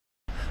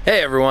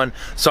Hey everyone,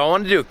 so I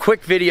wanted to do a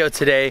quick video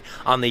today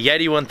on the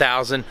Yeti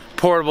 1000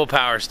 portable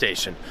power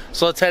station.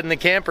 So let's head in the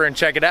camper and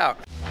check it out.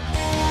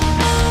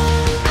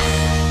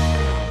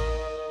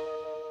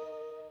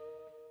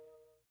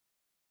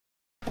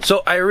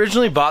 So I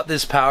originally bought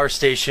this power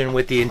station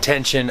with the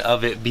intention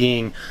of it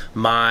being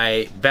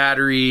my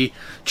battery,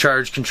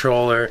 charge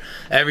controller,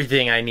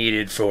 everything I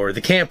needed for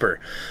the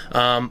camper.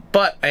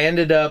 But I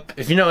ended up,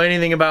 if you know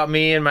anything about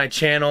me and my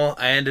channel,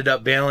 I ended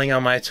up bailing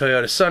on my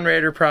Toyota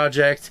Sunraider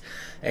project,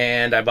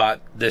 and I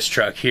bought this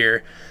truck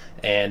here,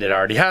 and it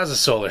already has a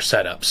solar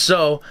setup.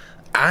 So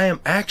I am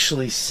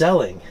actually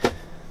selling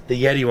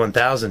the Yeti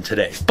 1000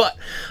 today, but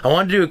I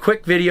wanted to do a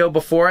quick video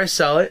before I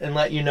sell it and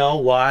let you know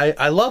why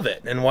I love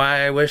it and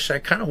why I wish I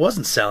kind of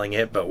wasn't selling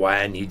it, but why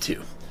I need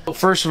to. So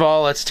first of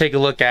all, let's take a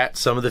look at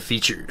some of the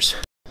features.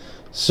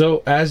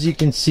 So as you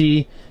can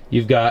see,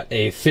 you've got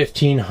a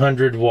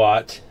 1500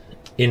 watt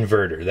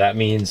inverter. That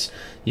means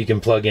you can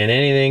plug in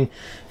anything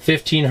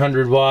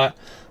 1500 watt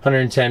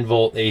 110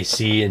 volt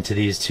AC into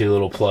these two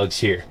little plugs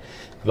here.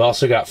 You've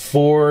also got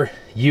 4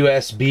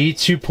 USB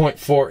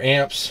 2.4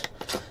 amps.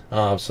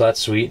 So that's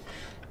sweet.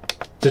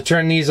 To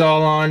turn these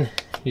all on,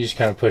 you just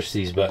kind of push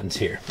these buttons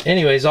here.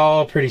 Anyways,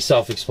 all pretty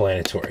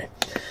self-explanatory.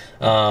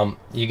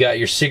 You got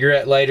your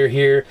cigarette lighter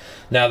here.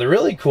 Now the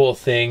really cool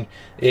thing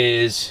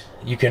is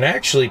you can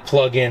actually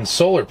plug in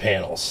solar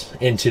panels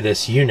into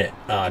this unit,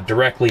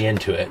 directly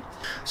into it.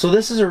 So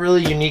this is a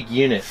really unique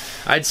unit.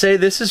 I'd say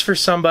this is for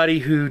somebody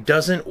who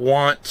doesn't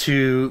want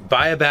to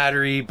buy a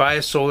battery, buy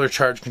a solar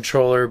charge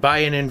controller, buy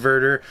an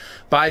inverter,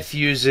 buy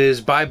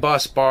fuses, buy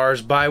bus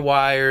bars, buy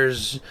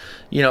wires,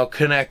 you know,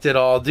 connect it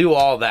all, do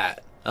all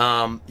that.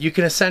 You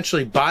can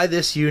essentially buy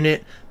this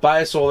unit, buy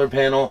a solar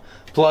panel,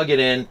 plug it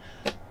in,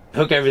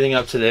 hook everything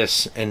up to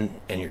this, and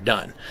you're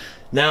done.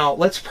 Now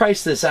let's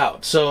price this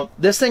out. So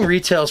this thing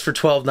retails for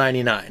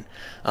 $12.99.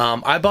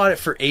 I bought it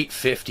for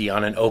 $8.50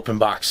 on an open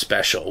box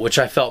special, which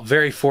I felt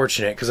very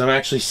fortunate because I'm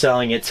actually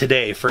selling it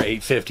today for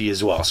 $8.50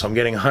 as well. So I'm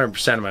getting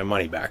 100% of my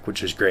money back,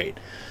 which is great.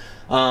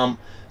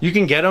 You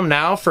can get them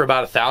now for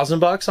about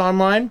 $1,000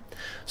 online.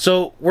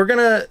 So we're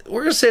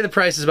gonna say the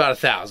price is about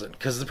 $1,000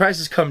 because the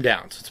prices come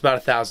down, so it's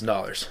about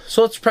 $1,000.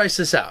 So let's price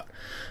this out.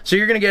 So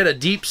you're gonna get a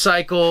deep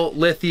cycle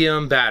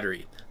lithium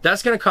battery.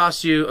 That's gonna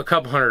cost you a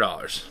couple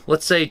 $100.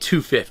 Let's say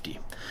 $250.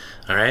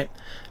 All right.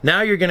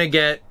 Now you're gonna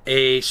get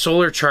a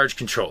solar charge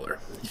controller.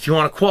 If you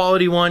want a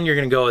quality one, you're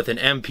gonna go with an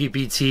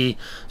MPPT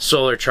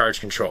solar charge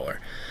controller.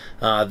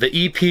 The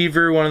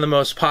ePeaver, one of the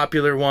most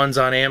popular ones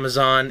on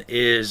Amazon,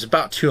 is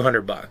about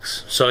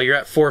 $200. So you're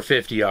at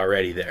 $450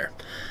 already there.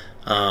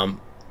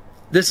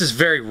 This is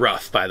very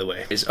rough, by the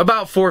way. It's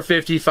about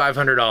 $450,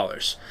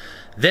 $500.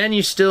 Then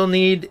you still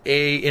need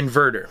a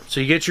inverter. So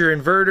you get your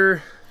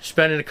inverter,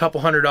 spending a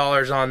couple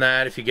 $100 on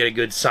that if you get a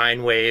good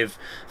sine wave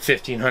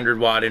 1500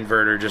 watt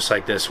inverter just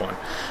like this one.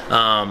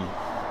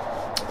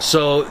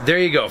 So there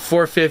you go,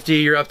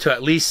 $450, you're up to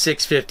at least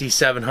 $650,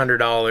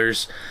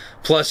 $700.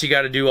 Plus you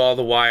got to do all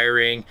the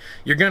wiring.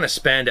 You're gonna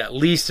spend at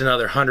least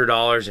another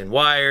 $100 in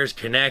wires,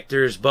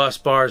 connectors, bus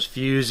bars,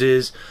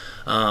 fuses,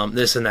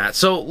 this and that.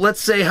 So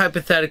let's say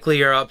hypothetically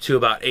you're up to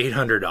about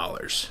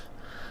 $800.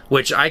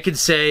 Which I could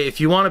say,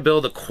 if you want to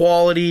build a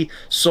quality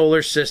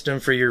solar system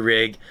for your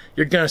rig,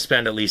 you're going to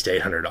spend at least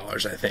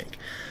 $800, I think.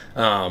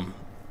 Well,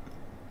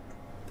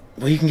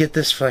 you can get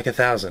this for like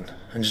 $1,000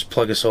 and just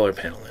plug a solar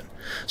panel in.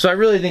 So I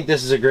really think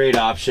this is a great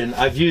option.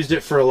 I've used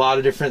it for a lot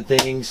of different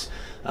things.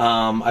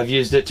 I've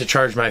used it to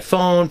charge my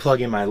phone, plug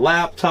in my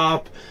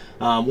laptop.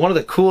 One of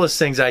the coolest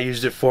things I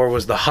used it for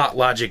was the Hot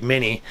Logic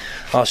Mini.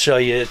 I'll show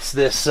you. It's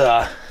this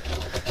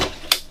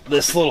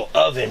this little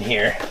oven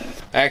here.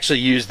 I actually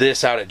used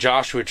this out at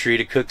Joshua Tree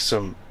to cook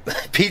some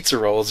pizza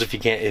rolls, if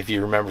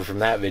you remember from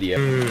that video.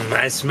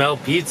 I smell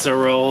pizza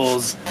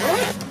rolls.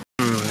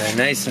 They're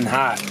nice and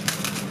hot.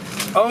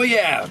 Oh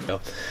yeah.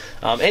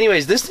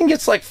 Anyways, this thing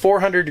gets like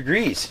 400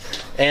 degrees,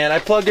 and I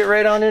plugged it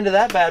right on into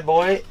that bad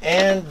boy,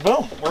 and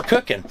boom, we're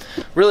cooking.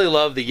 Really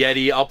love the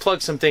Yeti. I'll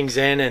plug some things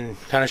in and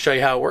kind of show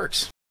you how it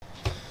works.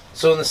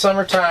 So in the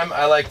summertime,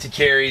 I like to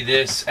carry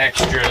this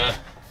extra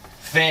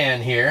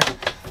fan here.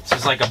 This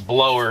is like a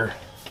blower.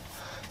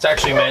 It's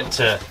actually meant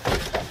to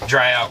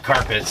dry out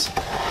carpets.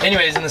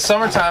 Anyways, in the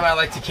summertime, I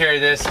like to carry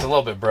this. It's a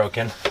little bit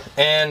broken.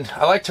 And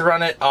I like to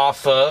run it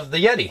off of the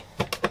Yeti.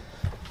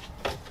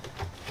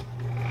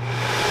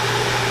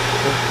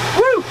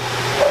 Woo!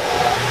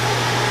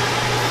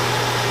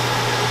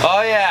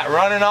 Oh yeah,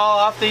 running all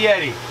off the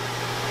Yeti.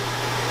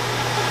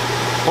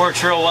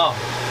 Works real well.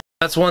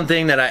 That's one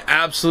thing that I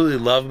absolutely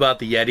love about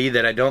the Yeti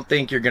that I don't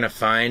think you're gonna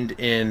find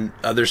in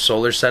other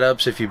solar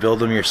setups if you build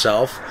them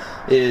yourself,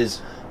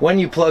 is when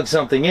you plug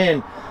something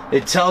in,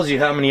 it tells you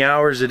how many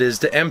hours it is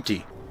to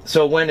empty.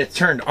 So when it's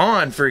turned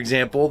on, for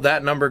example,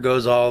 that number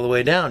goes all the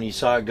way down. You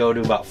saw it go to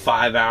about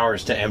 5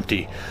 hours to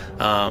empty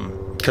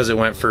because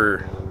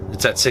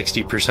it's at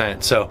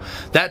 60%. So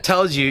that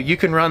tells you you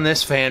can run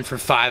this fan for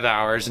 5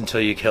 hours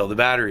until you kill the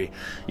battery.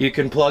 You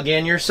can plug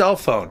in your cell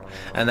phone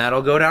and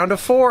that'll go down to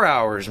 4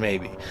 hours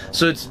maybe.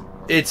 So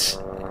it's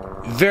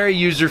very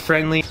user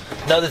friendly.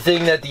 Another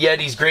thing that the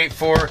Yeti's great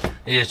for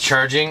is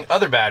charging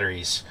other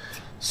batteries.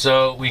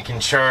 So we can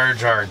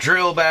charge our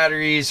drill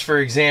batteries, for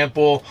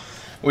example.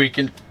 We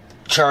can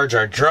charge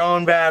our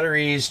drone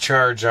batteries,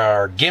 charge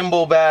our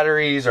gimbal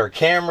batteries, our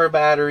camera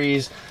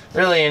batteries,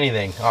 really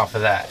anything off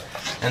of that.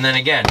 And then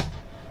again,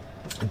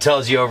 it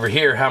tells you over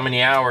here how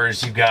many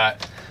hours you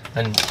got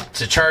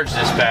to charge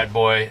this bad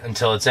boy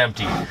until it's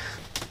empty.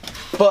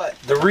 But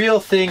the real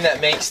thing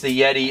that makes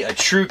the Yeti a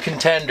true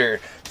contender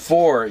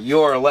for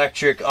your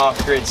electric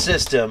off-grid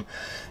system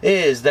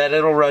is that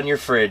it'll run your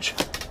fridge.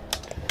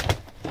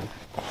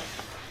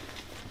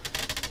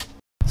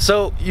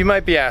 So you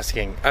might be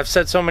asking, I've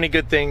said so many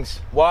good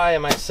things, why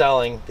am I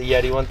selling the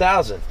Yeti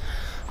 1000?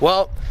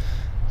 Well,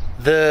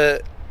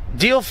 the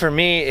deal for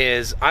me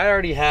is I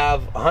already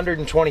have a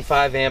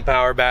 125 amp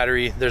hour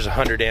battery. There's a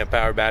 100 amp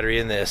hour battery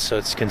in this, so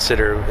it's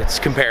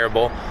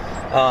comparable.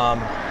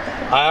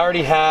 I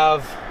already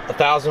have a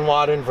 1000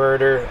 watt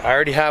inverter. I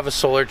already have a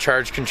solar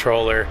charge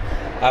controller.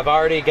 I've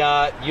already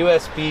got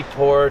USB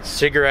ports,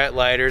 cigarette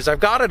lighters. I've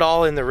got it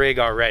all in the rig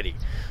already.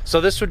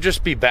 So this would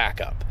just be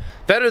backup.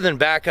 Better than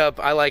backup,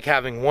 I like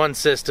having one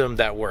system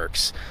that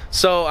works.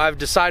 So I've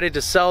decided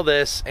to sell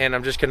this, and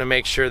I'm just gonna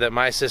make sure that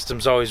my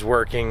system's always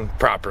working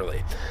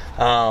properly.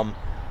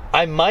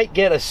 I might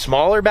get a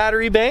smaller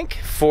battery bank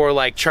for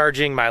like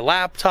charging my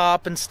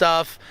laptop and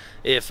stuff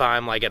if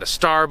I'm like at a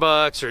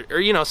Starbucks or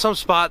you know, some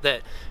spot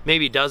that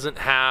maybe doesn't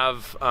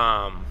have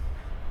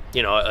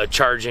you know, a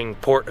charging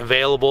port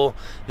available.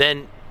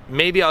 Then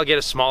maybe I'll get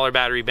a smaller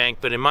battery bank,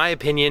 but in my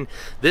opinion,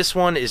 this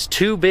one is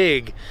too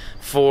big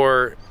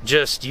for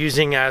just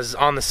using as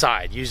on the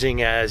side,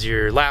 using as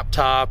your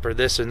laptop or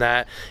this and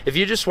that. If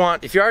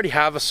you already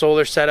have a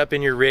solar setup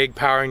in your rig,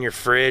 powering your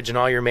fridge and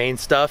all your main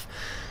stuff,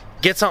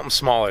 get something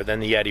smaller than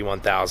the Yeti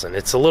 1000.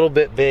 It's a little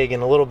bit big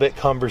and a little bit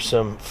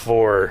cumbersome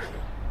for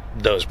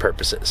those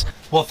purposes.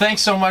 Well,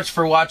 thanks so much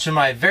for watching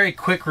my very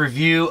quick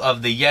review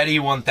of the Yeti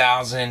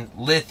 1000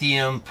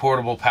 lithium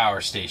portable power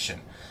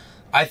station.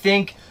 I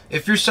think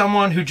if you're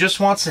someone who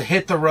just wants to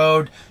hit the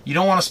road, you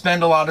don't want to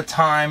spend a lot of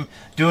time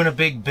doing a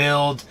big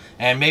build,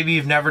 and maybe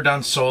you've never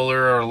done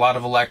solar or a lot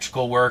of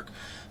electrical work,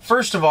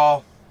 first of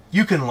all,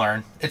 you can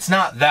learn. It's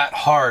not that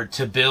hard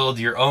to build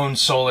your own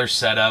solar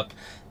setup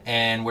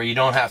and where you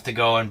don't have to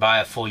go and buy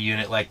a full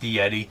unit like the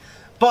Yeti.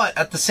 But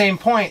at the same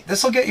point,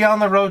 this will get you on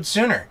the road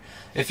sooner.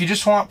 If you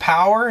just want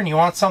power and you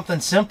want something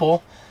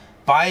simple,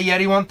 buy a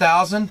Yeti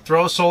 1000,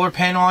 throw a solar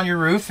panel on your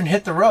roof, and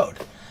hit the road.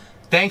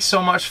 Thanks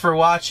so much for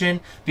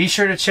watching. Be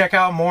sure to check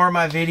out more of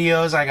my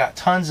videos. I got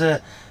tons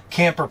of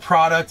camper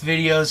product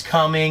videos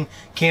coming,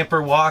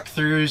 camper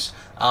walkthroughs,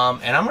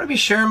 and I'm going to be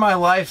sharing my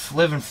life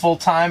living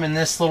full-time in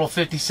this little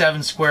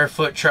 57 square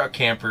foot truck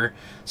camper.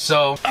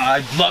 So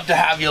I'd love to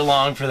have you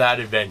along for that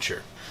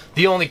adventure.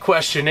 The only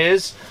question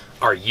is,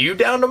 are you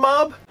down to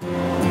mob?